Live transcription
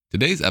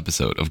Today's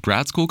episode of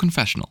Grad School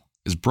Confessional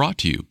is brought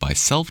to you by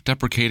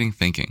self-deprecating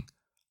thinking.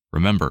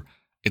 Remember,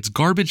 it's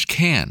garbage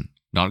can,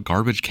 not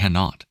garbage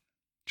cannot.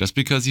 Just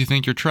because you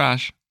think you're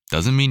trash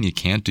doesn't mean you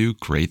can't do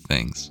great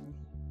things.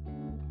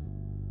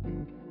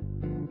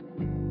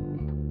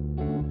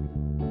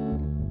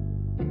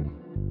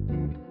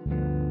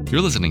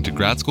 You're listening to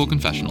Grad School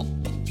Confessional,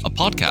 a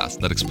podcast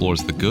that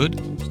explores the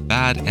good,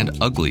 bad, and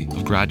ugly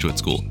of graduate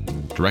school,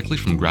 directly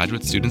from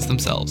graduate students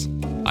themselves.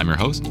 I'm your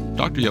host,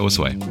 Dr. Yo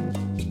Asway.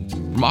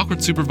 From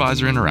awkward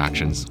supervisor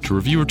interactions, to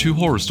reviewer 2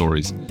 horror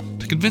stories,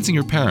 to convincing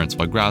your parents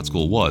why grad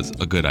school was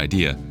a good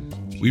idea,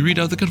 we read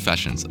out the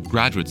confessions of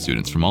graduate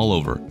students from all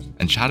over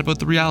and chat about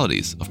the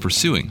realities of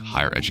pursuing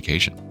higher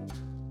education.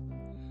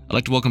 I'd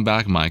like to welcome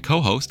back my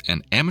co-host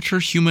and amateur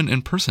human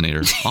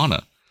impersonator,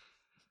 Anna.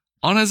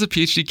 Anna is a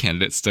PhD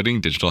candidate studying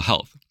digital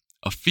health,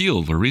 a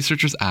field where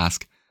researchers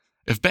ask,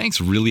 if banks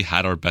really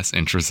had our best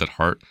interests at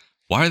heart,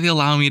 why are they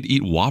allowing me to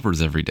eat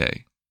Whoppers every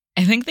day?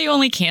 I think they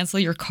only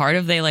cancel your card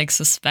if they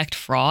suspect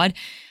fraud.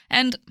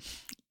 And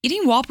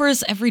eating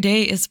Whoppers every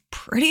day is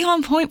pretty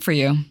on point for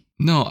you.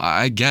 No,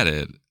 I get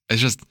it.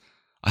 It's just,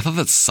 I thought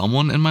that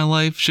someone in my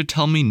life should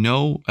tell me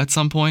no at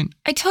some point.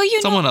 I tell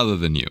you someone other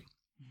than you.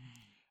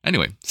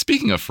 Anyway,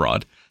 speaking of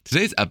fraud,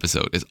 today's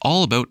episode is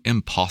all about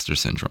imposter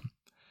syndrome.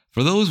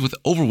 For those with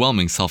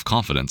overwhelming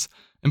self-confidence,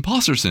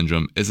 imposter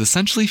syndrome is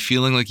essentially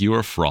feeling like you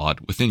are a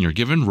fraud within your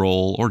given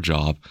role or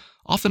job,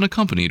 often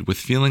accompanied with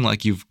feeling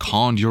like you've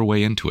conned your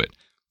way into it,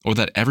 or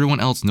that everyone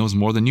else knows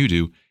more than you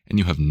do and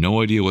you have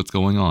no idea what's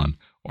going on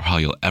or how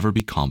you'll ever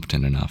be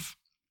competent enough.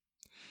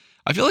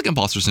 I feel like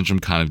imposter syndrome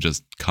kind of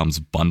just comes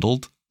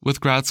bundled with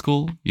grad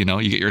school. You know,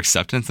 you get your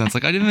acceptance and it's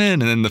like, I didn't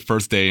in. And then the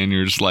first day and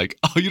you're just like,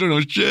 oh, you don't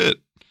know shit.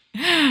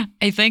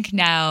 I think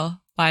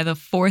now, by the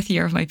 4th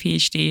year of my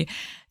PhD,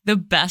 the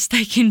best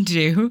I can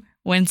do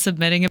when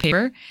submitting a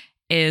paper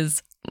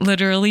is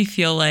literally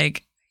feel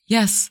like,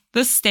 yes,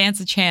 this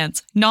stands a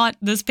chance. Not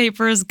this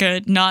paper is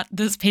good. Not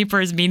this paper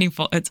is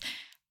meaningful. It's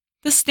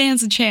this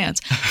stands a chance.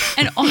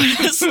 And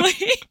honestly,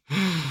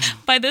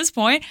 by this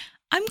point,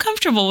 I'm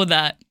comfortable with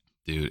that.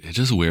 Dude, it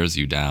just wears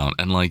you down.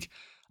 And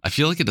I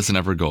feel like it doesn't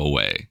ever go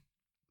away.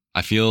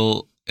 I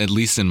feel, at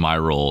least in my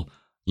role,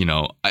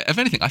 if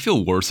anything, I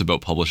feel worse about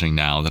publishing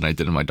now than I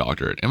did in my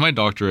doctorate. In my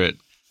doctorate,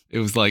 it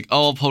was like,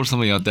 oh, I'll publish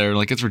something out there.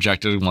 It's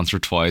rejected once or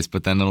twice,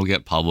 but then it'll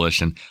get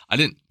published. And I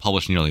didn't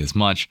publish nearly as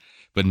much.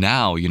 But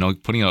now,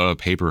 putting out a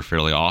paper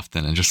fairly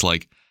often and just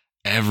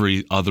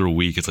every other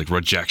week, it's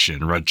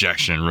rejection.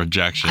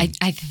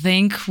 I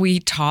think we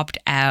topped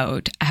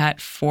out at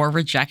 4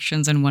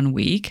 rejections in 1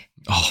 week.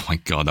 Oh my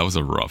God, that was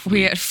a rough week.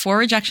 We had 4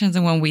 rejections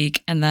in 1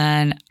 week. And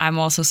then I'm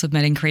also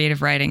submitting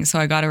creative writing. So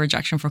I got a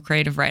rejection for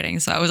creative writing.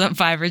 So I was at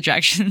 5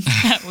 rejections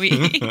that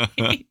week.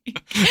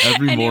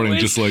 Every morning,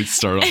 just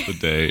start off the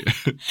day.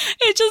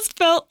 It just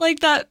felt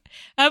like that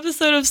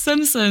episode of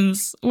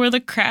Simpsons where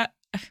the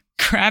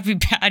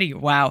Krabby Patty.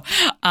 Wow.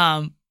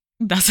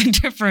 That's a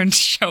different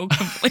show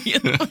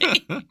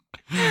completely.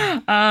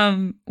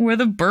 Where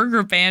the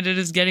Burger Bandit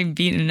is getting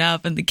beaten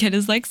up and the kid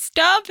is like,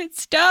 stop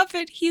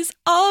it. He's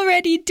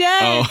already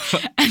dead.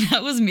 Oh. And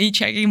that was me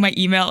checking my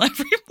email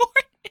every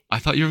morning. I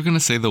thought you were going to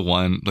say the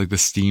one, the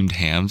steamed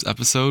hams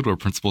episode where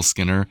Principal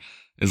Skinner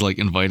is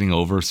inviting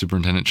over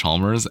Superintendent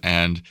Chalmers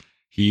and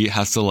he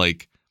has to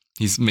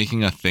he's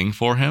making a thing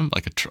for him,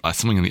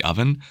 something in the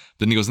oven.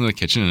 Then he goes into the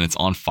kitchen and it's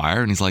on fire.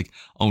 And he's like,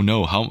 oh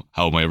no, how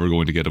am I ever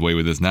going to get away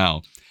with this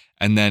now?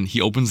 And then he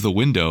opens the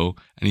window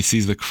and he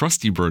sees the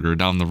Krusty Burger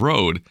down the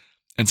road.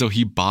 And so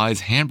he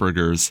buys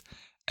hamburgers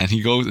and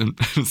he goes and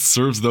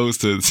serves those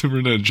to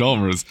Superintendent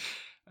Chalmers.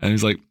 And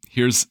he's like,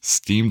 here's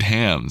steamed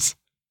hams.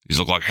 These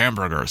look like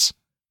hamburgers.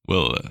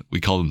 Well, we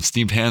call them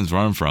steamed hams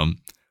where I'm from.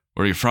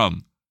 Where are you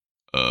from?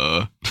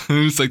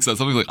 It's says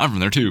something like, I'm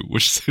from there too.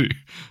 Which city?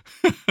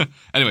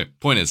 Anyway,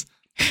 point is,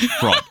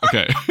 fraud.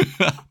 Okay.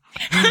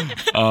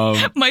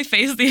 My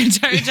face the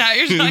entire time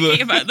you're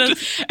talking about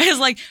this is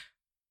like,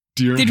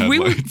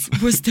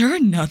 was there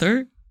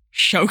another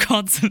show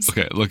called Simpsons?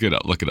 Okay, look it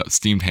up.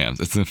 Steamed hams.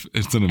 It's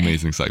an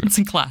amazing segment. It's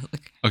a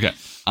classic. Okay.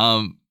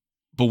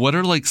 But what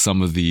are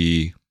some of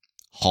the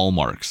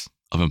hallmarks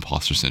of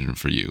imposter syndrome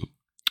for you?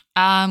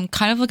 Kind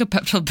of like a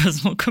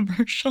Pepto-Bismol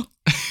commercial.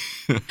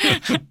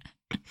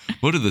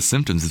 What are the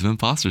symptoms of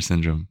imposter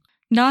syndrome?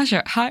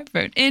 Nausea,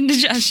 heartburn,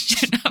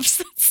 indigestion,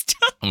 upset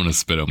stomach. I'm gonna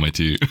spit out my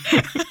tea.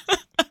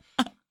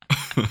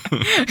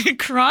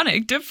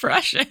 Chronic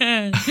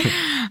depression.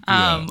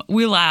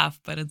 We laugh,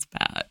 but it's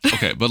bad.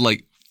 Okay, but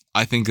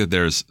I think that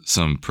there's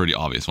some pretty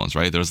obvious ones,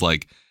 right? There's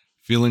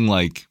feeling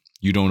like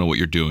you don't know what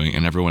you're doing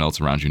and everyone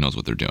else around you knows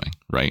what they're doing,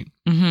 right?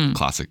 Mm-hmm.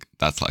 Classic.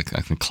 That's I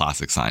think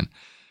classic sign.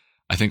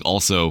 I think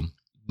also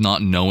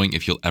not knowing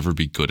if you'll ever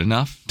be good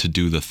enough to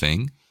do the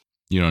thing.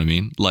 You know what I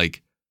mean?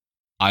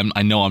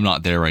 I know I'm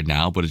not there right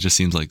now, but it just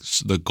seems like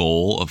the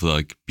goal of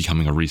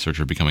becoming a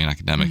researcher, becoming an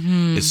academic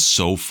is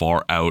so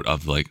far out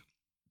of the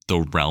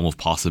realm of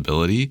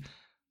possibility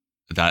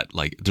that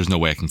there's no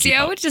way I can keep up.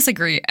 I would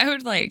disagree. I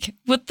would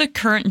with the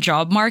current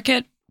job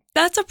market,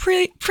 that's a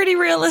pretty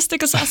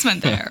realistic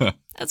assessment there.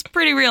 That's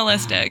pretty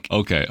realistic.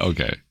 Okay.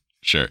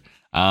 Sure.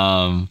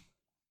 But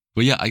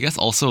yeah, I guess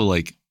also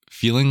like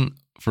feeling,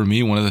 for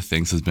me, one of the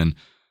things has been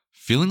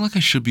feeling like I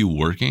should be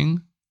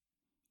working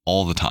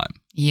all the time.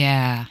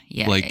 Yeah.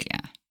 Like,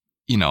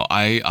 you know,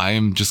 I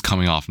am just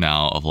coming off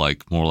now of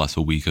like more or less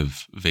a week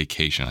of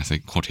vacation. I say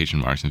quotation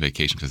marks and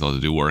vacation because I have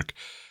to do work.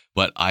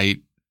 But I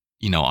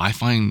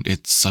find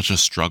it's such a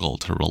struggle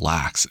to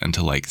relax and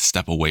to like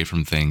step away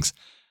from things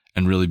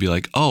and really be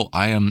like, oh,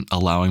 I am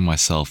allowing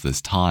myself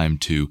this time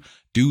to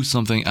do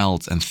something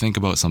else and think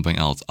about something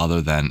else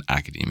other than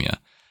academia.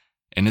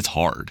 And it's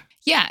hard.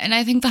 Yeah. And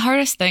I think the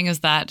hardest thing is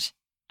that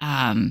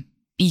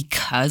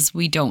because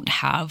we don't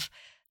have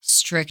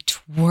strict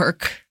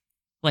work,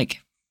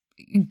 like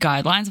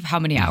guidelines of how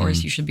many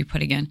hours you should be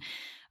putting in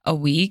a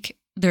week,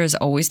 there's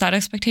always that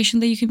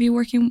expectation that you can be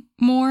working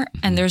more.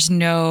 And there's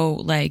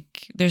no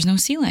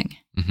ceiling.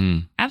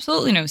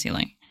 Absolutely no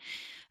ceiling.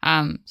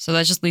 So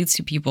that just leads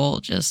to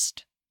people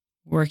just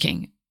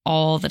working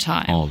all the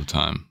time. All the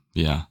time.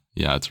 Yeah.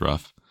 Yeah, it's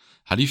rough.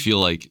 How do you feel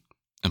like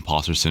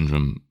imposter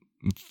syndrome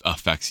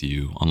affects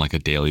you on like a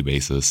daily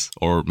basis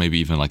or maybe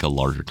even like a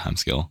larger time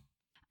scale?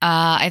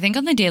 I think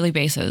on the daily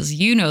basis,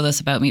 you know this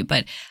about me,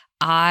 but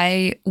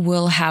I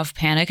will have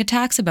panic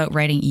attacks about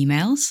writing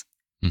emails.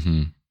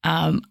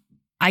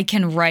 I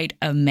can write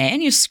a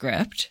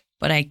manuscript,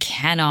 but I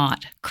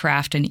cannot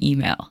craft an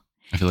email.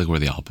 I feel like we're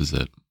the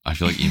opposite. I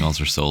feel like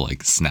emails are so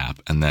like snap,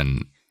 and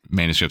then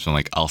manuscripts, I'm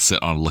like, I'll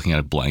sit on looking at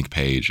a blank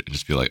page and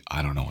just be like,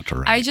 I don't know what to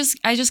write. I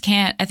just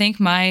can't. I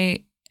think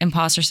my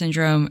imposter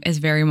syndrome is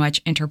very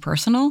much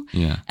interpersonal.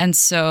 Yeah. And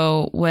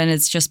so when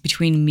it's just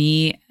between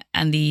me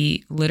and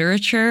the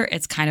literature,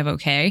 it's kind of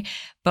okay.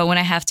 But when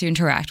I have to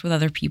interact with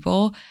other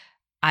people,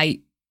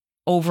 I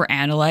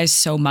overanalyze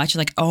so much.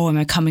 Like, oh, am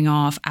I coming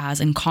off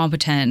as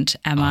incompetent?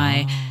 Am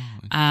I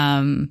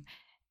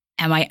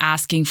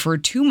asking for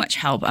too much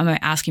help? Am I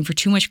asking for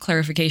too much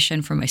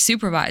clarification from my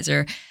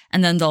supervisor?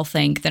 And then they'll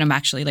think that I'm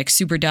actually like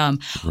super dumb.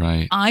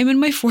 Right. I'm in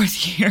my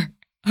 4th year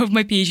of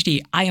my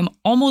PhD. I am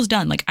almost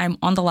done. Like I'm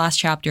on the last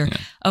chapter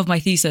of my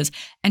thesis.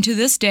 And to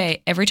this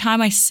day, every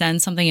time I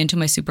send something into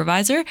my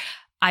supervisor,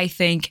 I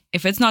think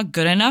if it's not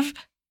good enough,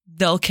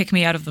 they'll kick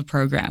me out of the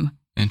program.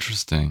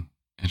 Interesting.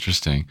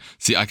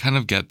 See, I kind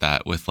of get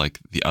that with like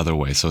the other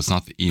way. So it's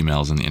not the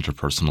emails and the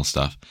interpersonal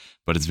stuff,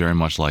 but it's very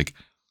much like,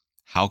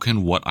 how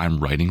can what I'm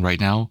writing right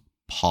now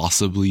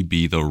possibly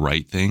be the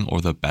right thing or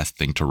the best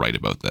thing to write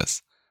about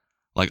this?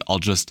 Like, I'll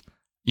just,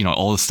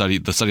 all the study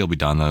will be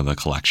done, the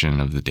collection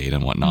of the data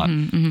and whatnot.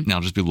 And I'll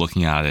just be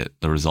looking at it,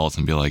 the results,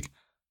 and be like,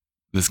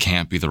 this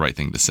can't be the right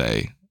thing to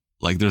say.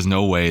 Like, there's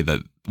no way that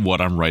what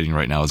I'm writing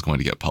right now is going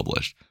to get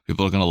published.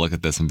 People are going to look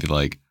at this and be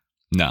like,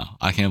 no,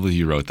 I can't believe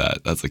you wrote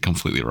that. That's like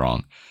completely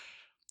wrong.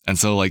 And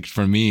so like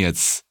for me,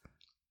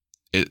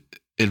 it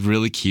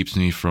really keeps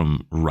me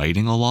from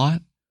writing a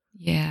lot.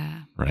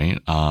 Yeah. Right.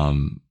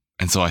 And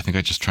so I think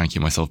I just try and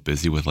keep myself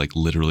busy with like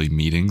literally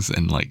meetings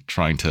and like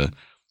trying to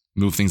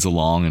move things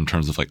along in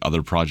terms of like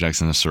other projects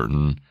in a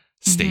certain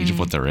stage of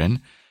what they're in.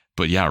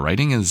 But yeah,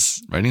 writing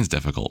is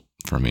difficult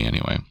for me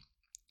anyway.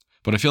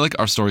 But I feel like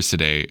our stories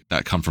today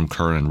that come from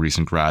current and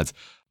recent grads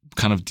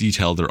kind of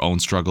detail their own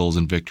struggles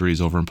and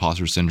victories over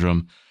imposter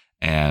syndrome.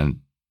 And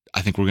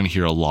I think we're going to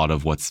hear a lot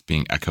of what's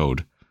being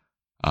echoed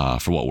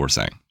for what we're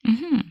saying.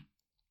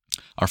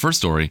 Our first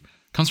story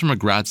comes from a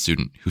grad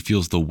student who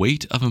feels the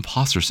weight of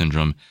imposter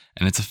syndrome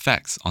and its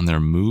effects on their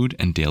mood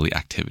and daily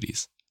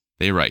activities.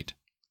 They write,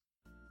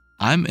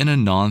 I'm in a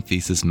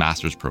non-thesis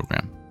master's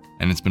program,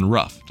 and it's been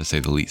rough to say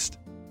the least.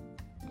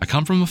 I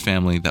come from a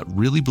family that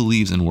really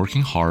believes in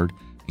working hard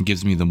and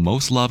gives me the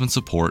most love and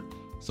support,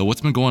 so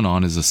what's been going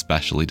on is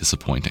especially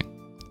disappointing.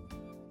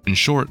 In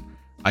short,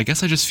 I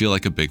guess I just feel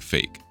like a big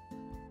fake.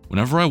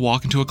 Whenever I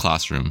walk into a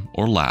classroom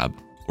or lab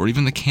or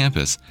even the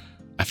campus,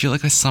 I feel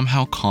like I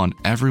somehow conned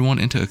everyone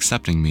into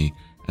accepting me,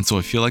 and so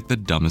I feel like the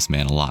dumbest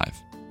man alive.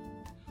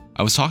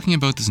 I was talking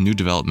about this new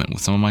development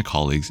with some of my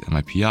colleagues and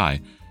my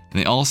PI, and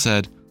they all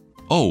said,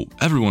 oh,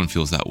 everyone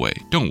feels that way,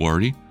 don't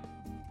worry.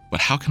 But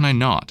how can I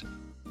not?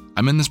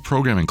 I'm in this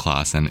programming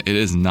class and it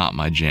is not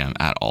my jam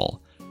at all.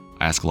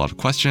 I ask a lot of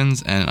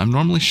questions and I'm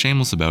normally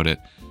shameless about it,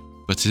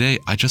 but today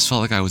I just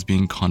felt like I was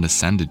being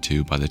condescended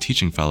to by the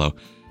teaching fellow,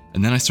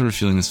 and then I started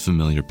feeling this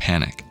familiar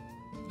panic.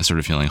 I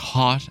started feeling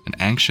hot and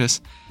anxious,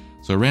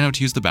 so I ran out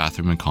to use the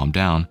bathroom and calm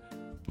down,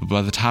 but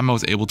by the time I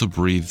was able to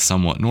breathe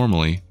somewhat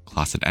normally,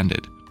 class had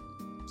ended.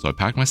 So I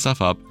packed my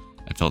stuff up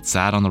and felt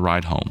sad on the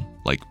ride home,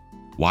 like,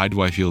 why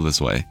do I feel this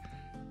way?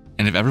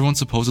 And if everyone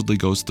supposedly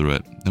goes through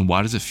it, then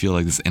why does it feel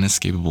like this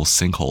inescapable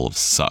sinkhole of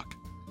suck?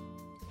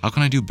 How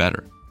can I do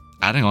better?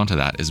 Adding on to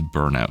that is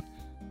burnout.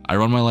 I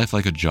run my life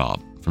like a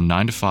job. From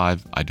 9 to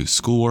 5, I do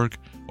schoolwork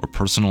or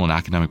personal and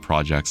academic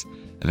projects,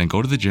 and then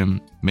go to the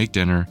gym, make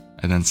dinner,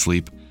 and then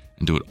sleep,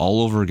 and do it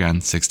all over again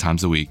 6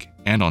 times a week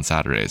and on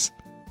Saturdays.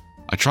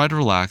 I try to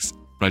relax,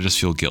 but I just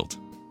feel guilt.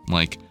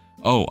 Like,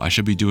 oh, I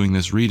should be doing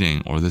this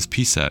reading, or this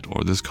PSET,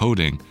 or this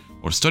coding,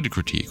 or study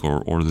critique,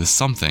 or this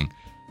something.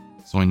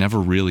 So I never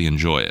really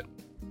enjoy it.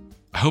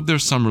 I hope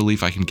there's some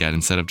relief I can get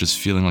instead of just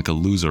feeling like a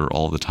loser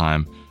all the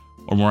time,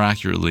 or more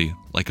accurately,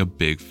 like a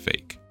big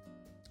fake.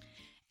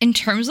 In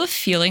terms of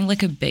feeling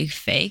like a big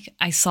fake,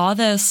 I saw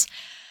this,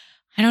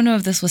 I don't know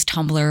if this was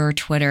Tumblr or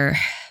Twitter,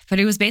 but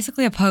it was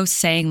basically a post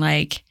saying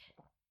like,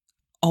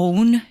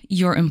 own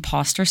your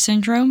imposter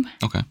syndrome.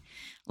 Okay.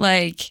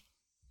 Like,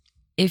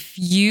 if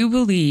you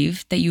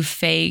believe that you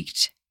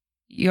faked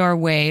your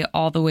way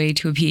all the way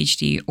to a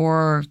PhD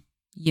or,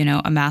 you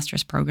know, a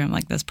master's program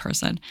like this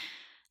person,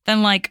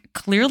 then like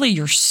clearly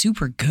you're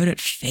super good at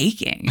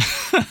faking,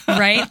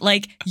 right?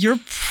 Like you're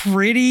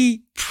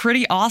pretty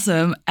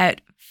awesome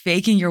at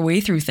faking your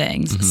way through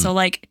things. Mm-hmm. So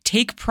like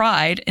take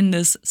pride in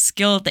this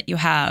skill that you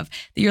have,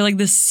 that you're like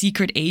this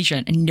secret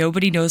agent and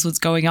nobody knows what's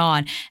going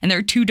on. And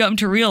they're too dumb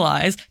to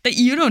realize that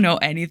you don't know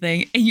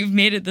anything and you've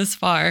made it this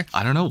far.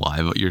 I don't know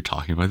why, but you're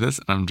talking about this.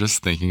 And I'm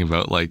just thinking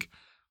about like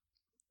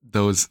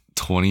those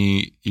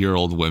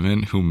 20-year-old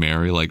women who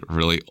marry like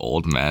really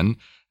old men.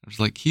 I was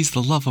like, he's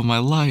the love of my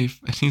life.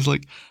 And he's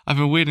like, I've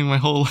been waiting my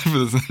whole life for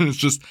this. And it's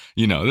just,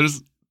 you know,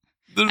 there's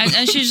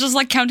and she's just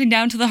like counting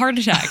down to the heart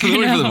attack.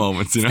 Wait for the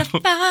moments, you know. It's the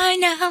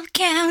final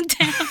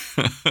countdown.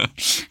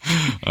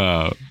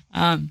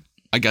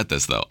 I get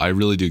this though. I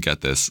really do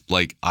get this.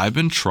 Like I've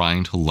been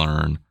trying to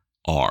learn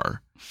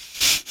R.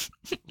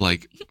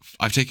 Like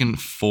I've taken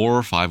 4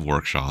 or 5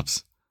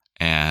 workshops,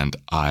 and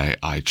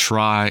I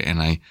try,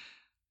 and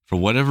for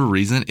whatever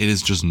reason, it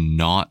is just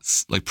not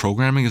like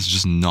programming is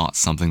just not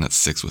something that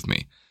sticks with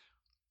me.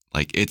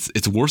 Like it's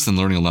worse than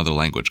learning another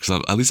language,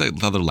 because at least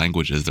like other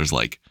languages, there's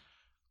like,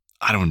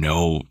 I don't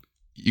know,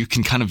 you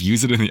can kind of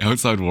use it in the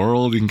outside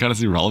world. You can kind of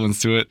see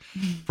relevance to it.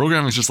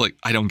 Programming is just like,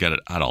 I don't get it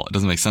at all. It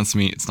doesn't make sense to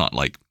me. It's not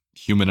like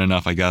human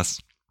enough, I guess.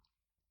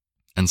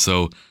 And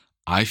so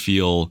I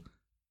feel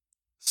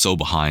so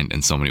behind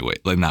in so many ways,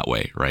 like in that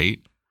way, right?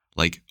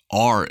 Like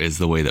R is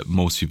the way that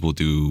most people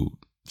do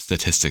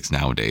statistics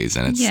nowadays,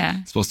 and it's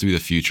supposed to be the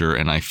future.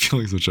 And I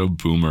feel like such a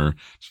boomer,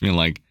 just being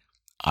like,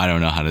 I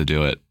don't know how to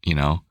do it, you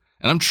know?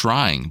 And I'm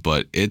trying,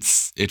 but it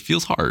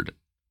feels hard.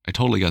 I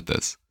totally get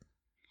this.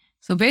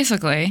 So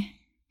basically,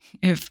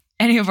 if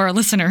any of our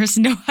listeners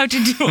know how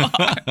to do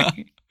R,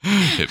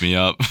 hit me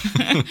up.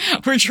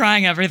 We're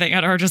trying everything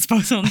at our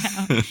disposal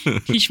now.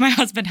 Teach my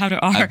husband how to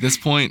R. At this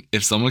point,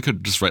 if someone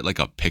could just write like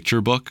a picture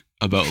book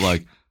about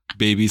like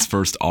baby's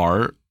first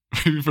R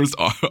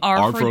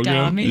R for program.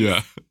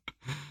 dummies.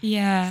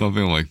 Yeah.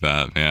 Something like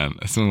that, man.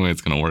 That's the only way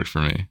it's going to work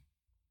for me.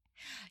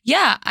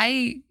 Yeah,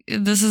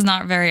 this is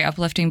not very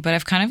uplifting, but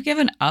I've kind of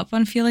given up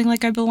on feeling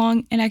like I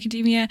belong in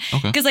academia,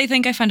 because I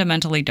think I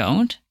fundamentally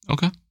don't.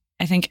 Okay.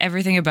 I think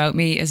everything about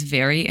me is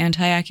very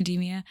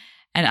anti-academia,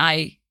 and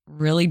I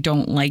really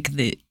don't like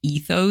the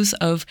ethos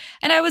of,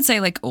 and I would say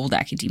like old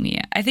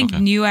academia. I think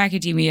new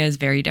academia is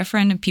very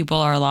different, and people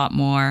are a lot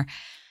more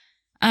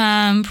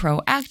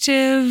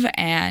proactive,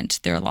 and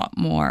they're a lot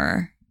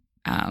more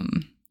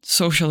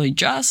socially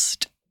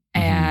just.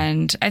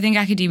 And I think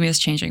academia is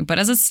changing, but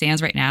as it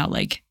stands right now,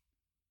 like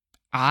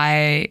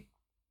I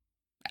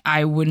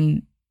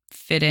wouldn't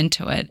fit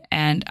into it,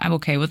 and I'm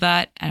okay with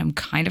that, and I'm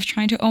kind of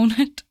trying to own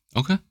it.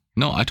 Okay.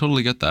 No, I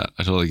totally get that.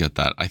 I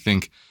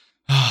think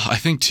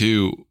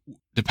too,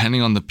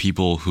 depending on the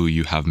people who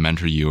you have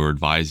mentor you or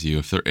advise you,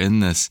 if they're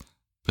in this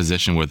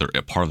position where they're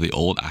a part of the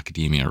old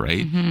academia,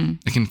 right?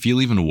 It can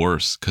feel even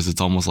worse, because it's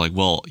almost like,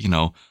 well, you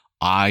know,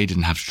 I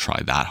didn't have to try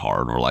that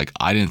hard, or like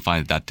I didn't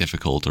find it that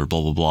difficult, or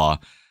blah, blah, blah.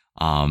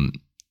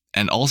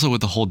 And also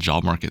with the whole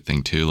job market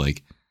thing too,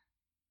 like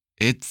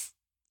it's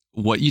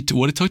what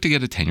it took to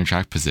get a tenure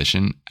track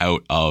position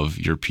out of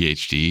your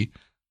PhD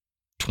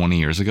 20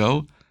 years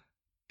ago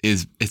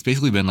it's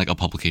basically been like a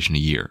publication a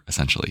year,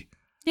 essentially.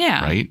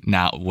 Yeah. Right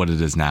now, what it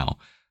is now,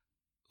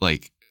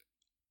 like,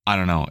 I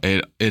don't know,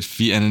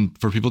 and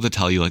for people to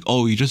tell you like,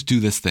 oh, you just do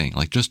this thing,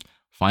 like just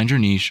find your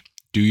niche,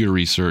 do your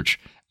research,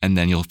 and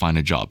then you'll find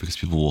a job, because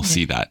people will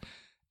see that.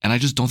 And I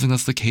just don't think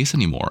that's the case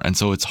anymore. And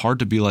so it's hard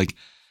to be like,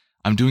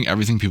 I'm doing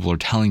everything people are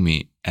telling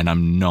me, and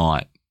I'm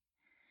not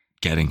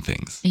getting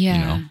things. Yeah.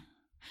 You know?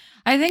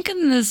 I think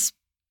in this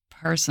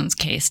person's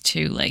case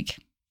too, like,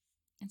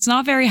 it's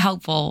not very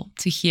helpful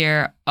to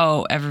hear,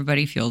 oh,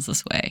 everybody feels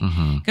this way.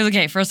 Because,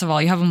 okay, first of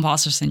all, you have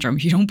imposter syndrome.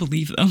 You don't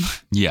believe them.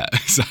 Yeah,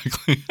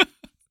 exactly.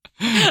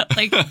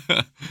 Like,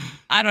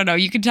 I don't know.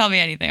 You can tell me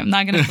anything. I'm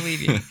not going to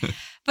believe you.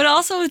 But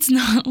also, it's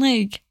not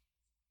like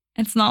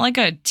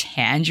a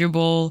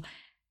tangible,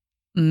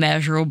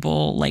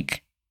 measurable,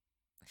 like,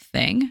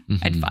 thing,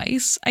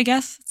 advice, I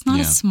guess. It's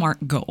not a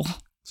smart goal.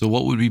 So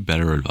what would be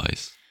better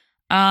advice?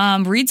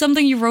 Read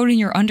something you wrote in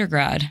your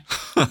undergrad.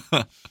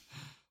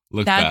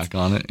 Look back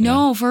on it.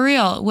 No, for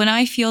real. When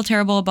I feel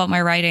terrible about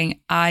my writing,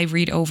 I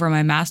read over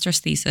my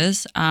master's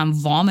thesis,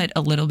 vomit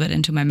a little bit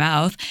into my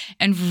mouth,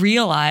 and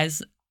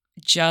realize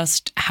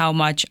just how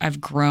much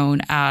I've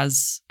grown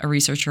as a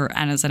researcher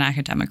and as an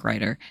academic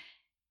writer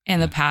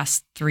in the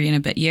past 3 and a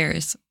bit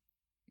years.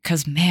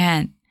 Because,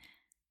 man,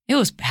 it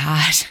was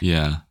bad.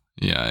 Yeah.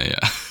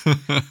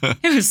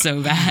 It was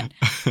so bad.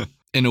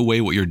 In a way,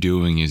 what you're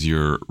doing is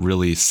you're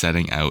really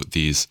setting out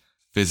these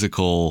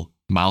physical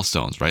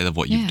milestones, right? Of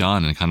what you've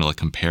done and kind of like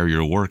compare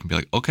your work and be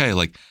like, okay,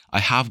 like I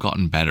have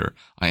gotten better.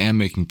 I am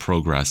making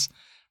progress,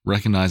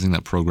 recognizing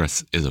that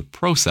progress is a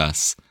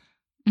process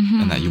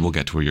and that you will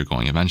get to where you're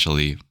going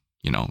eventually,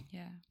 you know.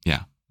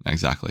 Yeah,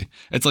 exactly.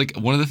 It's like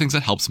one of the things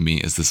that helps me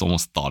is this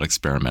almost thought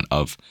experiment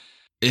of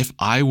if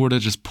I were to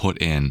just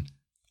put in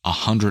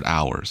 100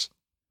 hours,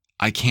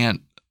 I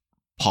can't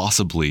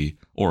possibly,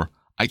 or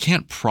I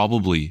can't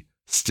probably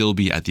still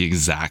be at the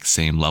exact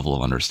same level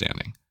of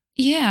understanding.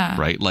 Yeah.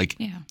 Right? Like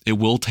it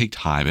will take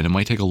time and it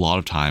might take a lot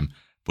of time,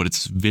 but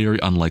it's very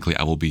unlikely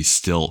I will be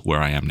still where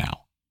I am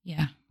now.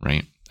 Yeah.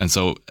 Right? And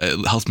so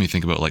it helps me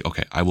think about like,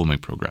 okay, I will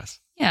make progress.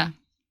 Yeah.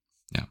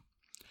 Yeah.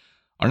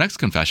 Our next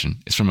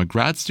confession is from a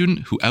grad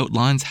student who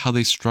outlines how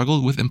they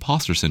struggled with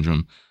imposter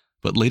syndrome,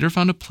 but later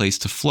found a place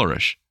to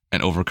flourish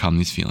and overcome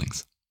these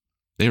feelings.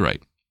 They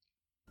write,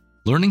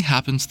 "Learning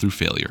happens through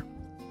failure.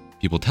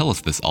 People tell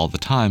us this all the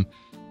time,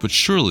 but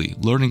surely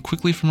learning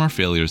quickly from our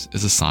failures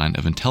is a sign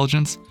of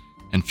intelligence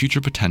and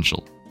future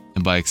potential,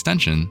 and by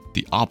extension,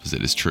 the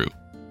opposite is true.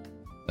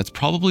 That's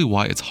probably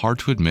why it's hard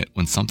to admit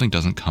when something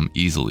doesn't come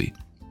easily.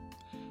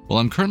 While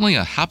I'm currently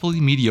a happily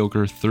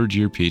mediocre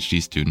third-year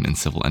PhD student in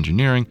civil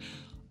engineering,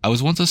 I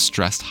was once a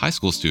stressed high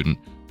school student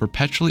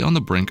perpetually on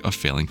the brink of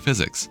failing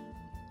physics,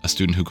 a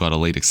student who got a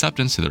late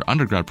acceptance to their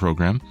undergrad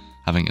program,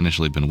 having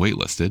initially been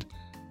waitlisted,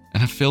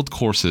 and have failed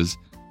courses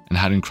and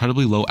had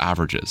incredibly low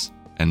averages,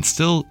 and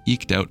still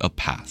eked out a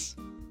pass.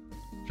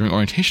 During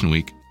orientation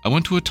week, I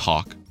went to a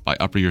talk by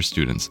upper year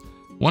students,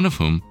 one of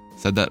whom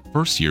said that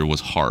first year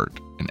was hard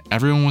and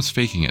everyone was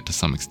faking it to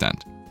some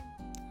extent.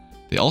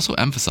 They also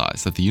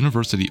emphasized that the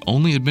university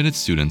only admitted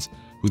students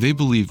who they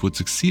believed would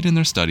succeed in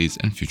their studies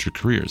and future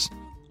careers,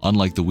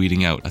 unlike the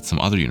weeding out at some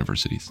other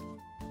universities.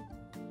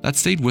 That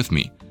stayed with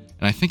me,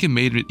 and I think it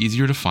made it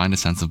easier to find a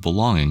sense of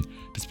belonging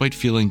despite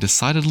feeling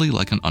decidedly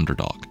like an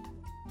underdog.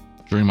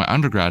 During my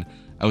undergrad,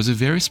 I was a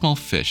very small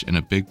fish in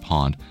a big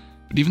pond,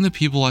 but even the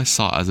people I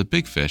saw as a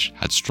big fish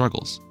had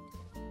struggles.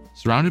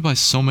 Surrounded by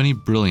so many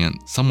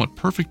brilliant, somewhat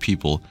perfect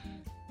people,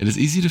 it is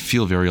easy to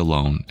feel very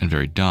alone and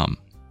very dumb.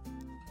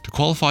 To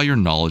qualify your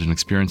knowledge and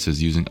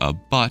experiences using a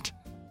but,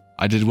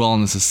 I did well on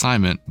this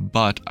assignment,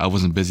 but I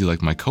wasn't busy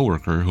like my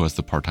coworker who has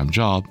the part-time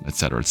job,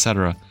 etc.,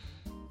 etc.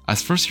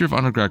 As first year of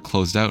undergrad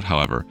closed out,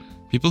 however,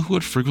 people who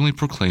had frequently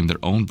proclaimed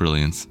their own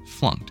brilliance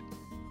flunked.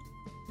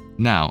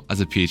 Now, as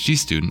a PhD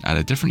student at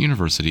a different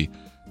university,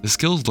 the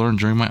skills learned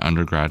during my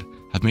undergrad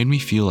have made me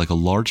feel like a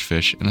large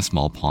fish in a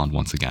small pond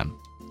once again.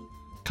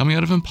 Coming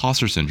out of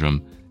imposter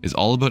syndrome is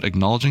all about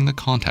acknowledging the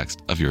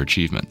context of your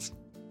achievements."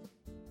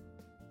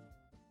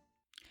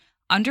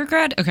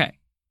 Undergrad? Okay.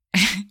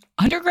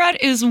 Undergrad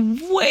is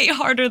way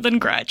harder than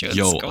graduate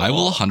school. I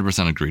will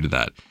 100% agree to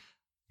that.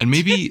 And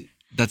maybe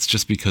that's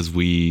just because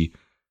we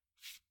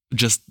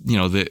just,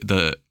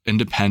 the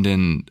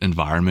independent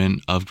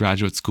environment of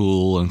graduate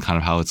school and kind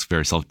of how it's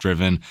very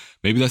self-driven.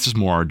 Maybe that's just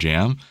more our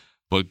jam.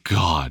 But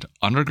God,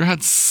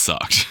 undergrad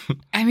sucked.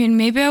 I mean,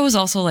 maybe I was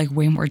also like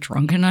way more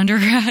drunk in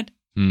undergrad.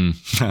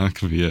 That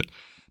could be it.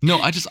 No,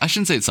 I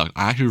shouldn't say it sucked.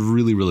 I actually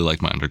really, really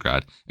liked my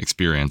undergrad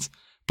experience.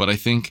 But I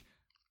think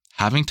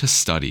having to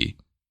study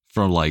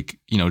for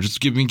just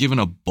being given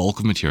a bulk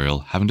of material,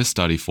 having to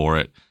study for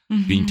it,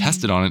 being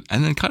tested on it,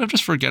 and then kind of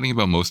just forgetting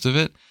about most of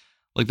it,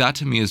 like that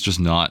to me is just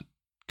not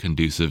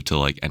conducive to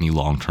like any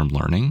long-term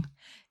learning.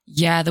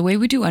 Yeah, the way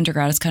we do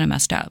undergrad is kind of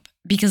messed up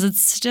because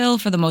it's still,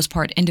 for the most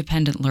part,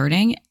 independent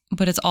learning,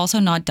 but it's also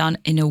not done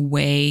in a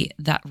way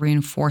that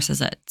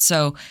reinforces it.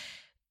 So,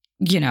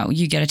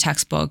 you get a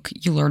textbook,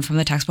 you learn from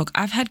the textbook.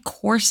 I've had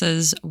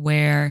courses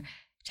where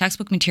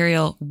textbook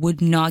material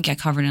would not get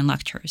covered in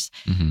lectures.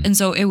 And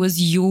so it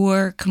was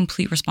your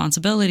complete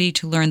responsibility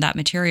to learn that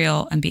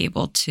material and be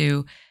able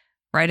to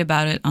write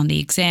about it on the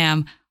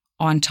exam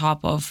on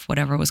top of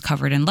whatever was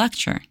covered in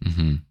lecture.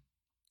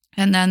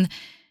 And then,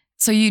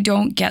 so you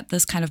don't get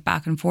this kind of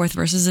back and forth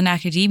versus in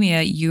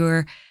academia,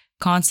 you're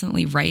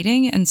constantly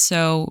writing. And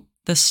so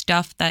the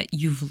stuff that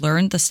you've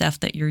learned, the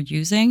stuff that you're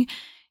using,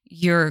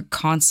 you're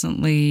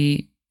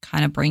constantly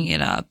kind of bringing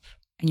it up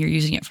and you're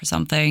using it for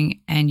something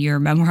and you're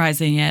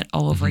memorizing it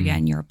all over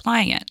again, you're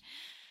applying it.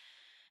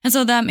 And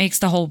so that makes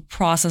the whole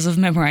process of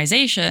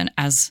memorization,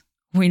 as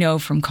we know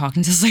from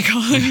cognitive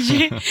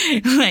psychology,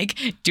 like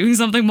doing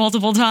something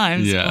multiple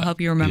times will help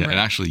you remember and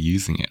actually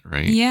using it,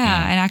 right?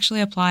 Yeah, and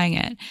actually applying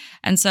it.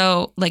 And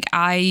so like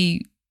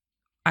I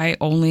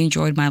only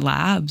enjoyed my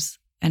labs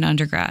in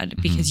undergrad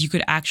because you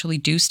could actually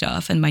do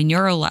stuff. And my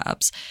neuro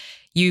labs,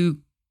 you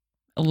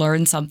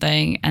learn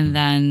something and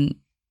then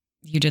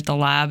you did the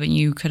lab and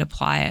you could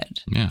apply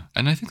it. Yeah.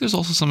 And I think there's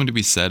also something to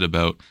be said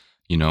about,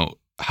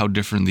 how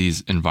different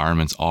these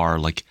environments are.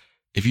 Like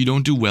if you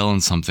don't do well in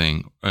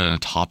something, a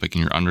topic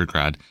in your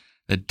undergrad,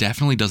 that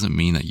definitely doesn't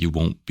mean that you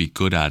won't be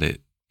good at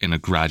it in a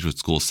graduate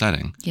school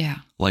setting. Yeah.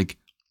 Like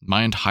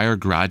my entire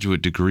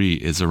graduate degree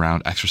is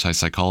around exercise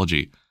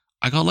psychology.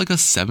 I got like a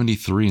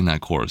 73 in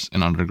that course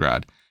in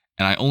undergrad.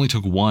 And I only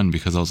took one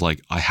because I was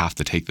like, I have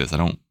to take this. I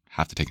don't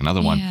have to take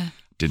another one.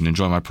 Didn't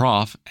enjoy my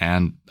prof.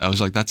 And I was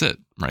like, that's it,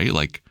 right?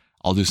 Like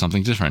I'll do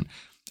something different.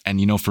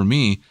 And, for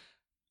me,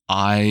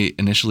 I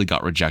initially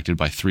got rejected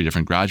by 3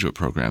 different graduate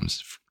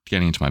programs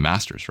getting into my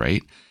master's,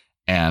 right?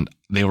 And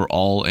they were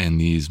all in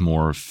these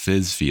more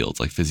phys fields,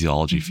 like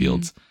physiology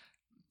fields.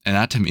 And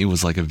that to me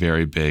was like a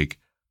very big,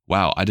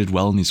 wow, I did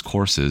well in these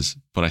courses,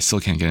 but I still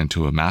can't get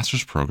into a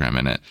master's program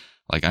in it.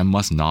 Like I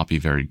must not be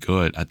very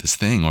good at this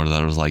thing, or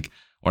that I was like,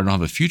 or I don't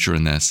have a future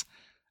in this.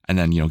 And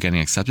then,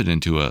 getting accepted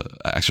into a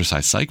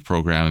exercise psych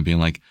program and being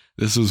like,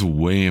 this is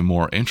way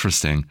more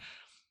interesting.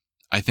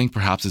 I think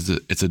perhaps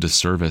it's a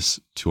disservice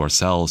to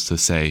ourselves to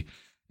say,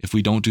 if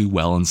we don't do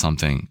well in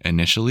something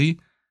initially,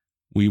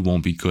 we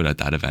won't be good at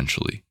that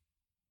eventually.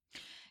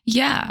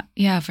 Yeah,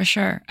 for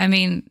sure. I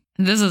mean,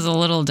 this is a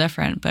little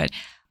different, but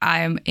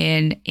I'm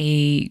in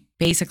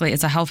basically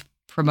it's a health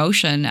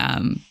promotion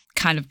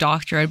kind of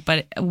doctorate,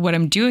 but what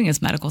I'm doing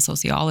is medical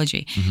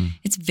sociology.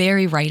 It's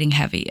very writing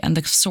heavy. And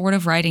the sort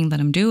of writing that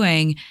I'm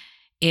doing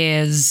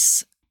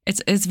it's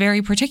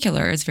very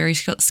particular. It's very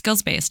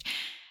skills based.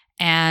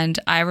 And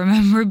I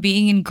remember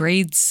being in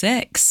grade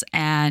 6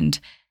 and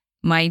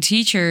my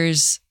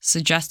teachers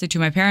suggested to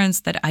my parents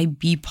that I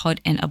be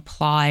put in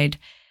applied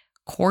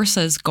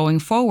courses going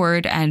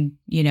forward. And,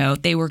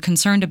 they were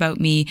concerned about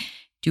me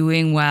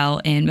doing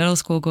well in middle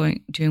school,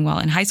 doing well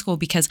in high school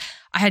because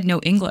I had no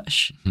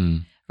English,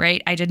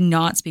 right? I did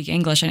not speak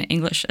English, and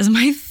English is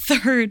my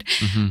third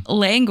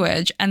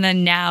language. And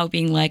then now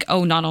being like,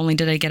 oh, not only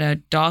did I get a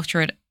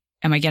doctorate,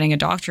 am I getting a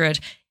doctorate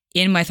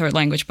in my third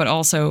language, but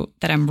also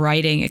that I'm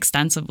writing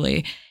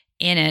extensively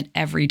in it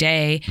every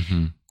day.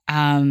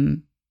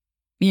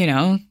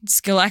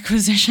 Skill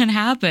acquisition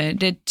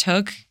happened. It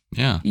took,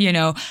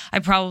 I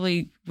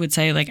probably would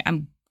say like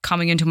I'm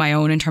coming into my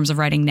own in terms of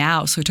writing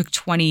now. So it took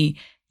 20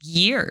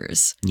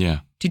 years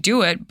to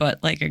do it,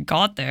 but like I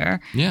got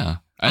there. Yeah.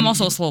 I'm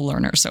also a slow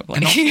learner. So like,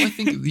 and also I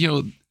think,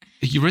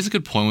 you raise a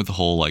good point with the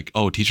whole like,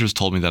 oh, teachers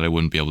told me that I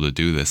wouldn't be able to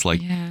do this.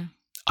 Like,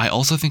 I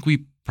also think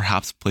we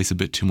perhaps place a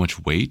bit too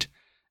much weight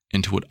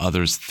into what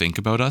others think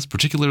about us,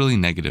 particularly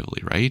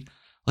negatively, right?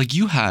 Like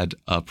you had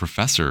a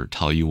professor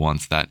tell you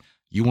once that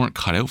you weren't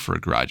cut out for a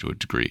graduate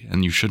degree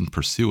and you shouldn't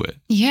pursue it.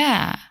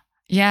 Yeah,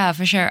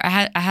 for sure.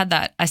 I had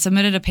that. I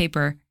submitted a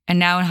paper and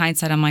now in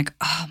hindsight, I'm like,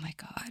 oh my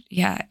God.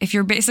 Yeah. If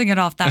you're basing it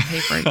off that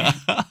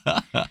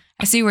paper,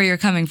 I see where you're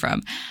coming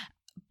from.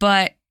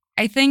 But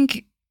I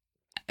think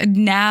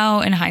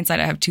now in hindsight,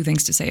 I have 2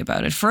 things to say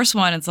about it. First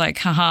one, it's like,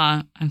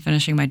 haha, I'm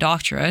finishing my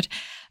doctorate.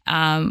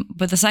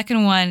 But the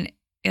second one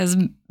is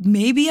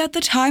maybe at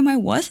the time I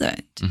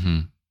wasn't.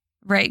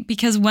 Right?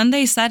 Because when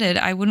they said it,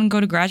 I wouldn't go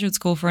to graduate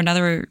school for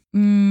another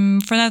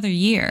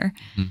year.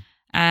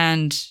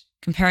 And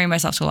comparing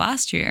myself to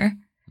last year,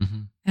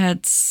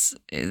 that's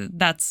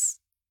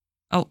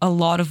a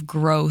lot of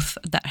growth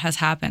that has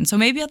happened. So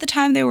maybe at the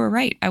time they were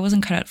right. I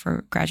wasn't cut out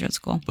for graduate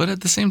school. But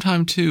at the same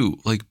time too,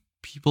 like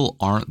people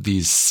aren't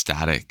these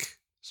static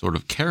sort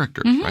of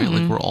characters, right?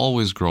 Like we're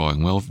always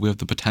growing. Well, we have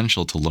the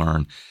potential to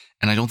learn.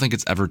 And I don't think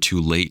it's ever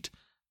too late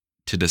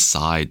to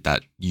decide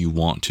that you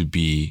want to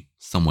be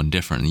someone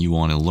different and you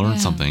want to learn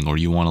something, or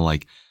you want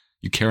to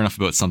you care enough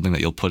about something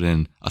that you'll put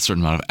in a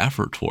certain amount of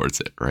effort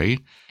towards it, right?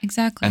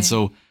 Exactly. And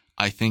so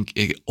I think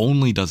it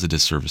only does a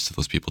disservice to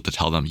those people to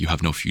tell them you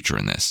have no future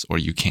in this or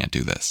you can't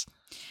do this.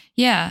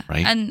 Yeah.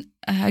 Right. And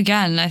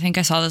again, I think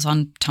I saw this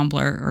on Tumblr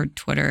or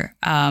Twitter.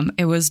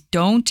 It was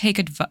don't take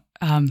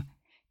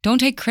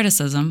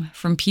criticism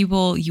from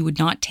people you would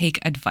not take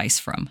advice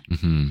from.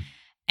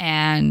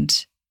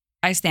 And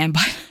I stand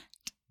by that.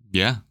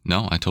 Yeah.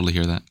 No, I totally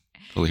hear that.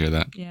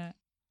 Yeah.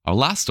 Our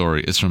last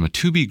story is from a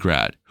 2B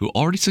grad who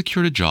already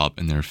secured a job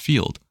in their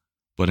field,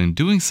 but in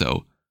doing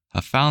so,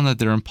 have found that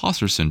their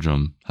imposter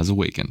syndrome has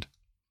awakened.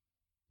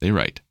 They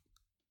write,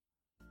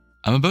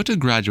 I'm about to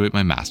graduate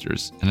my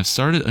master's and have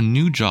started a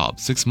new job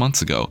 6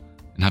 months ago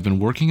and have been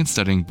working and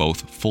studying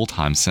both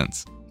full-time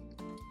since.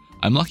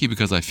 I'm lucky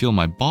because I feel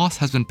my boss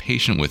has been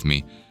patient with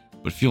me,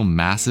 but feel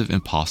massive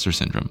imposter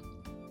syndrome.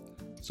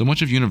 So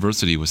much of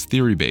university was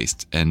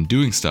theory-based and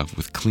doing stuff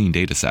with clean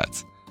data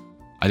sets.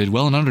 I did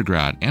well in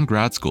undergrad and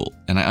grad school,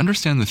 and I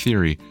understand the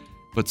theory,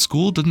 but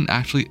school didn't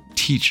actually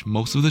teach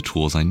most of the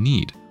tools I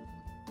need.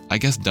 I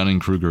guess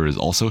Dunning-Kruger is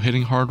also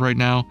hitting hard right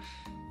now.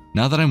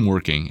 Now that I'm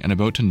working and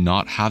about to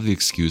not have the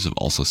excuse of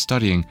also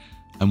studying,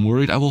 I'm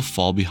worried I will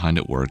fall behind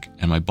at work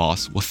and my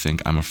boss will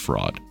think I'm a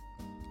fraud.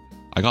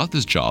 I got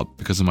this job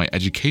because of my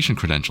education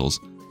credentials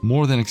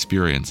more than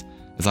experience,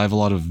 as I have a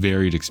lot of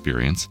varied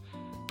experience,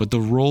 but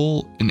the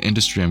role and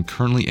industry I'm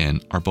currently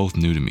in are both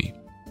new to me.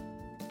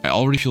 I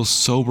already feel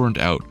so burnt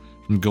out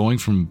from going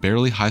from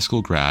barely high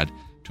school grad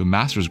to a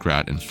master's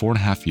grad in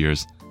 4.5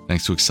 years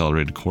thanks to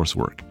accelerated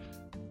coursework.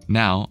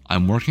 Now,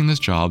 I'm working this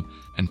job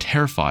and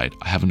terrified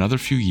I have another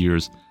few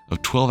years of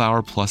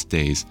 12-hour plus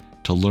days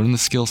to learn the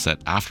skill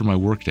set after my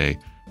workday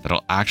that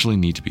I'll actually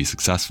need to be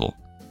successful.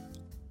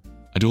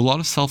 I do a lot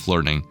of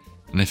self-learning,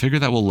 and I figure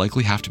that will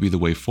likely have to be the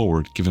way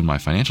forward given my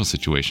financial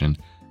situation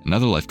and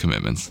other life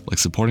commitments like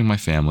supporting my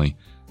family,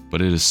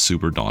 but it is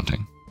super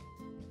daunting.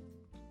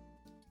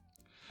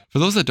 For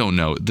those that don't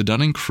know, the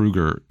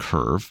Dunning-Kruger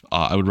curve,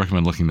 I would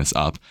recommend looking this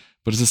up,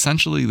 but it's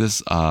essentially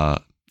this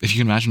if you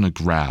can imagine a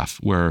graph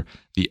where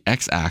the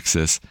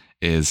x-axis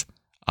is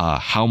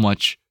how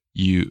much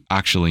you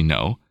actually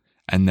know,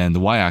 and then the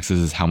y-axis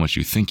is how much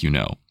you think you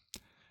know.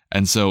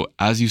 And so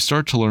as you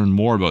start to learn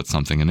more about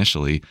something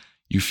initially,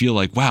 you feel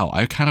like, wow,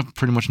 I kind of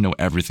pretty much know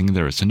everything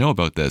there is to know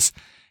about this.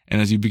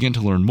 And as you begin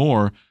to learn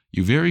more,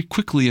 you very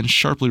quickly and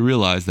sharply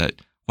realize that,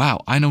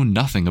 wow, I know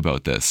nothing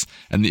about this.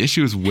 And the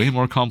issue is way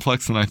more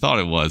complex than I thought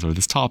it was, or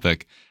this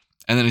topic.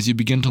 And then as you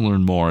begin to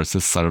learn more, it's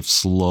this sort of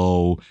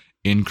slow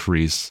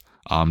increase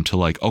to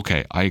like,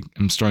 okay, I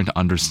am starting to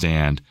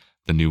understand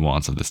the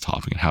nuance of this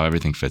topic and how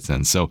everything fits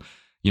in. So,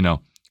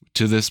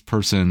 to this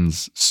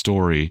person's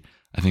story,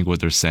 I think what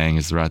they're saying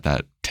is they're at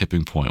that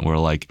tipping point where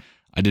like,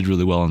 I did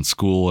really well in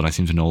school and I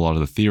seem to know a lot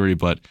of the theory,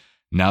 but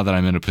now that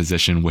I'm in a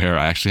position where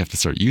I actually have to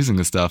start using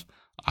this stuff,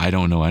 I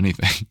don't know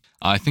anything.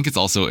 I think it's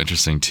also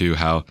interesting too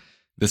how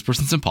this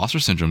person's imposter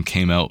syndrome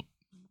came out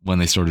when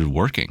they started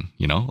working,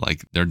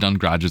 like they're done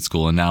graduate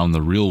school and now in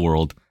the real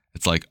world,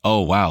 it's like,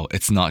 oh, wow,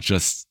 it's not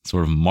just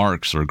sort of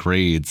marks or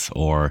grades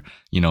or,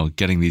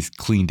 getting these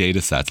clean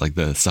data sets, like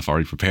the stuff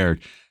already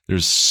prepared.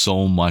 There's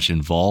so much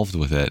involved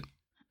with it.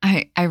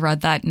 I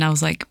read that and I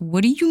was like,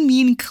 what do you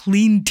mean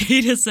clean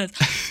data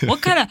sets?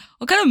 What kind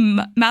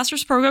of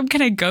master's program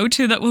can I go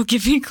to that will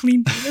give me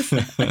clean data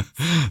sets?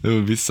 It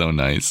would be so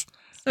nice.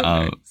 So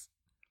nice.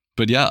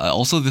 But yeah,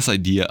 also this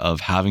idea of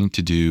having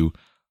to do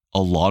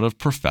a lot of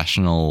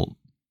professional,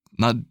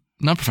 not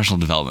professional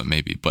development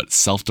maybe, but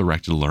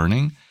self-directed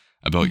learning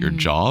about your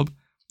job.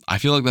 I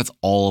feel like that's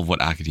all of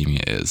what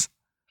academia is.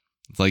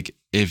 It's like,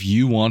 if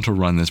you want to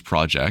run this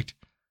project,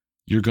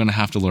 you're going to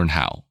have to learn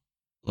how.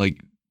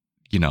 Like,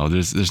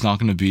 there's not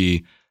going to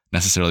be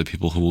necessarily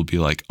people who will be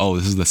like, oh,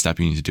 this is the step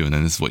you need to do, and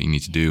then this is what you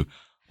need to do.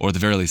 Or at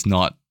the very least,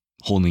 not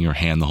holding your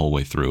hand the whole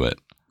way through it.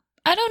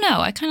 I don't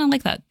know. I kind of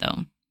like that,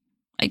 though.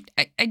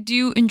 I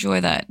do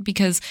enjoy that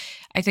because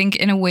I think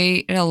in a way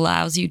it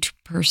allows you to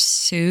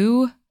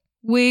pursue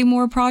way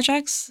more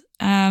projects.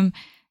 And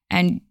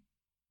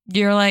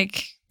you're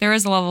like, there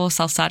is a level of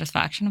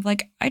self-satisfaction of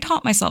like, I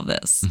taught myself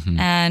this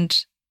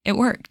and it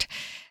worked.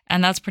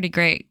 And that's pretty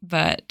great.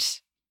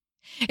 But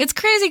it's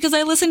crazy because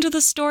I listened to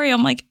the story.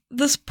 I'm like,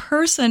 this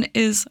person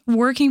is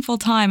working full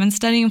time and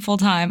studying full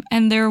time.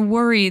 And they're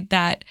worried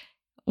that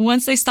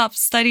once they stop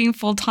studying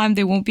full time,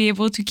 they won't be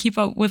able to keep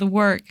up with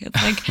work.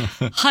 It's like,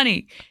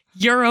 honey,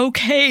 you're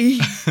okay.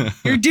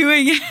 You're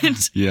doing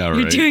it. Yeah, right.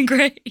 You're doing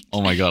great.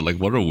 Oh my God. Like,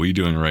 what are we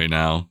doing right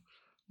now?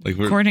 Like,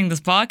 recording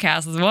this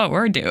podcast is what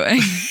we're doing.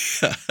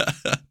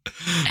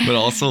 But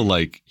also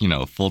like,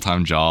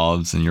 full-time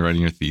jobs and you're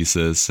writing your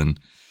thesis and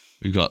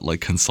we've got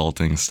like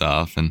consulting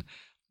stuff and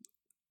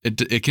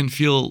it can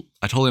feel,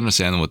 I totally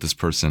understand what this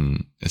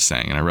person is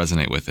saying and I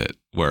resonate with it,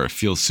 where it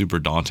feels super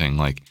daunting.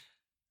 Like,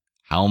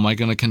 how am I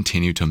going to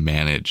continue to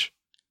manage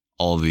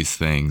all of these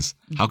things?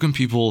 How can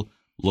people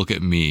look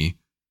at me,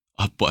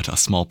 but a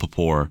small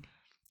papor,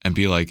 and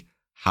be like,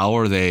 how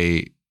are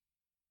they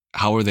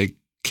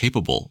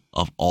capable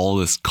of all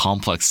this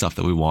complex stuff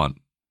that we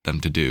want them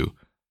to do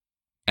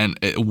and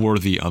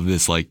worthy of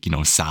this, like,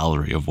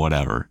 salary of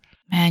whatever?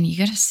 Man, you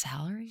get a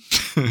salary?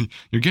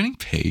 You're getting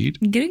paid?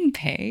 Getting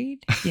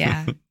paid?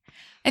 Yeah.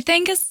 I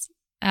think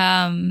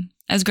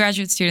as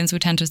graduate students, we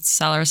tend to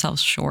sell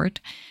ourselves short.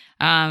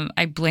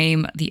 I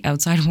blame the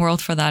outside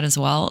world for that as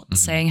well,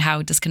 saying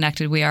how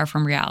disconnected we are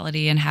from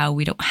reality and how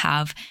we don't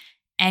have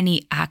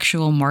any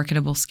actual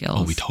marketable skills.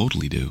 Oh, we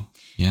totally do.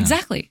 Yeah.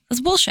 Exactly. That's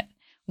bullshit.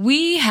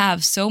 We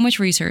have so much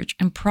research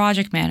and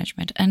project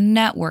management and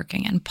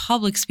networking and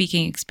public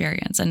speaking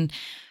experience and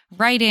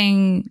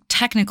writing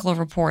technical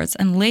reports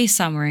and lay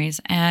summaries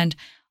and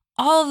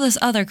all of this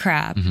other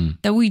crap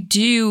that we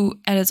do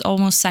and it's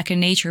almost second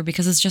nature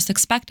because it's just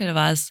expected of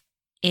us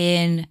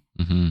in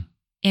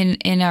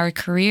our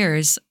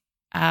careers.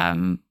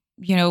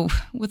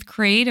 With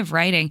creative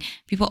writing,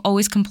 people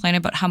always complain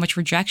about how much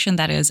rejection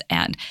that is.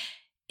 And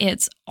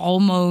it's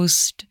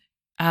almost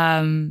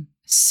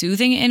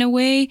soothing in a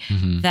way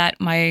that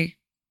my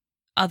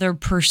other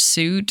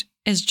pursuit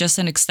is just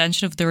an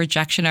extension of the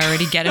rejection I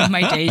already get in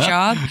my day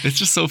job. It's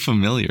just so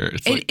familiar.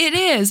 It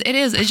is.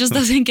 It just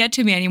doesn't get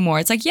to me anymore.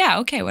 It's like, yeah,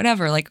 okay,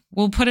 whatever. Like,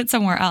 we'll put it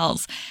somewhere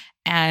else.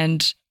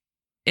 And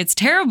it's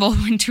terrible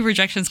when two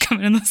rejections come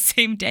in the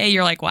same day.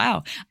 You're like,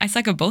 wow, I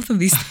suck at both of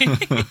these things.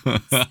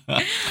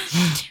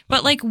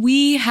 But like,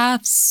 we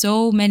have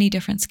so many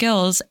different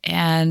skills.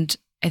 And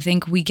I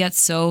think we get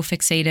so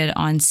fixated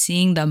on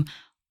seeing them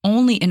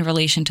only in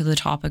relation to the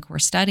topic we're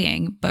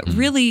studying. But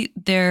really,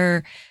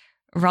 they're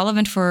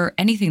relevant for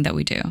anything that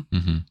we do.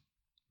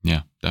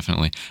 Yeah,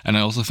 definitely. And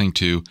I also think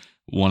too,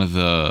 one of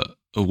the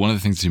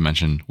things you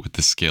mentioned with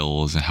the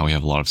skills and how we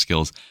have a lot of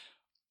skills,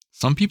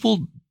 some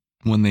people,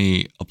 when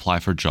they apply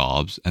for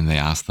jobs and they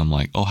ask them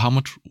like, oh, how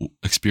much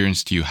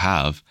experience do you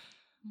have?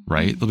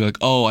 Right? They'll be like,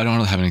 oh, I don't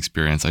really have any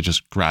experience. I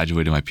just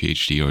graduated my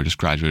PhD or I just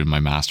graduated my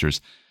master's.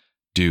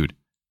 Dude,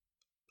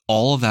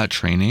 all of that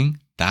training,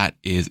 that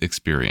is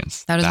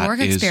experience. That is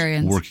work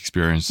experience. Work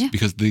experience,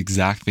 because the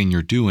exact thing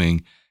you're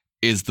doing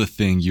is the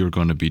thing you're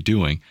going to be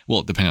doing.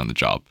 Well, depending on the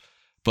job.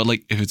 But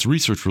like if it's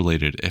research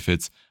related, if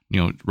it's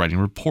writing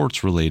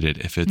reports related,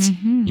 if it's,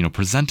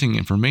 presenting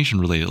information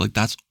related, like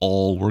that's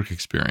all work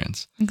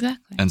experience.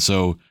 Exactly. And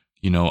so,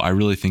 I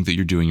really think that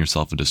you're doing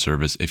yourself a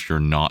disservice if you're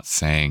not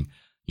saying,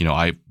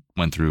 I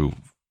went through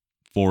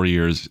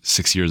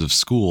 6 years of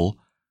school,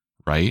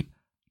 right?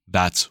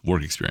 That's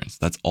work experience.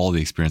 That's all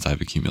the experience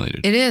I've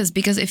accumulated. It is,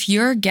 because if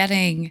you're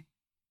getting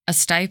a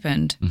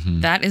stipend,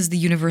 that is the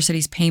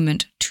university's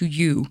payment to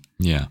you.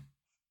 Yeah.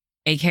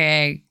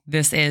 AKA,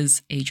 this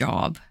is a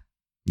job.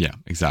 Yeah,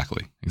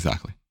 exactly.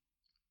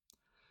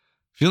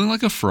 Feeling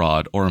like a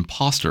fraud or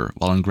imposter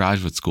while in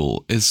graduate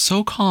school is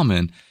so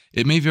common,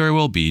 it may very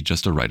well be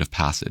just a rite of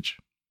passage.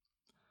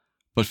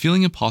 But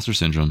feeling imposter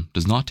syndrome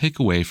does not take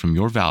away from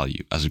your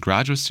value as a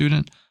graduate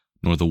student,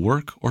 nor the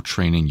work or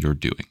training you're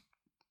doing.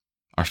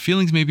 Our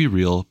feelings may be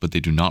real, but they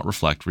do not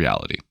reflect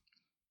reality.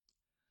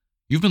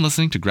 You've been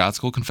listening to Grad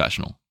School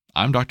Confessional.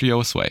 I'm Dr.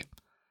 Yoa Sway.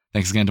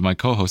 Thanks again to my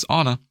co-host,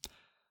 Anna.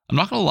 I'm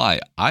not going to lie,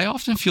 I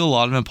often feel a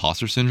lot of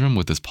imposter syndrome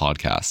with this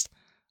podcast.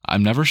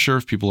 I'm never sure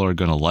if people are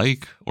going to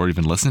like or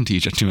even listen to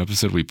each new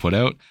episode we put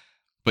out,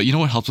 but you know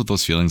what helps with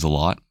those feelings a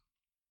lot?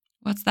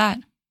 What's that?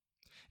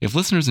 If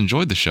listeners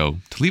enjoyed the show,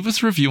 to leave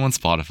us a review on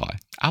Spotify,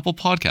 Apple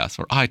Podcasts,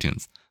 or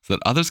iTunes so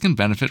that others can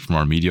benefit from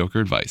our mediocre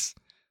advice.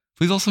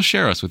 Please also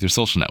share us with your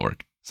social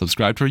network,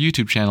 subscribe to our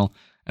YouTube channel,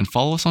 and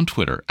follow us on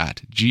Twitter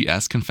at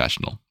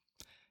GSConfessional.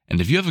 And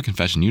if you have a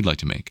confession you'd like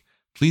to make,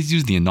 please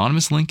use the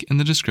anonymous link in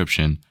the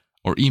description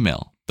or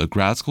email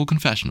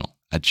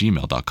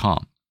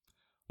thegradschoolconfessional@gmail.com.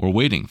 We're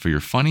waiting for your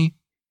funny,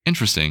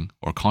 interesting,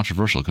 or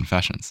controversial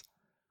confessions.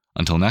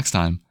 Until next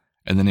time,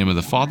 in the name of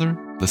the Father,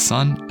 the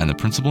Son, and the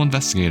Principal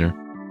Investigator,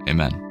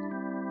 Amen.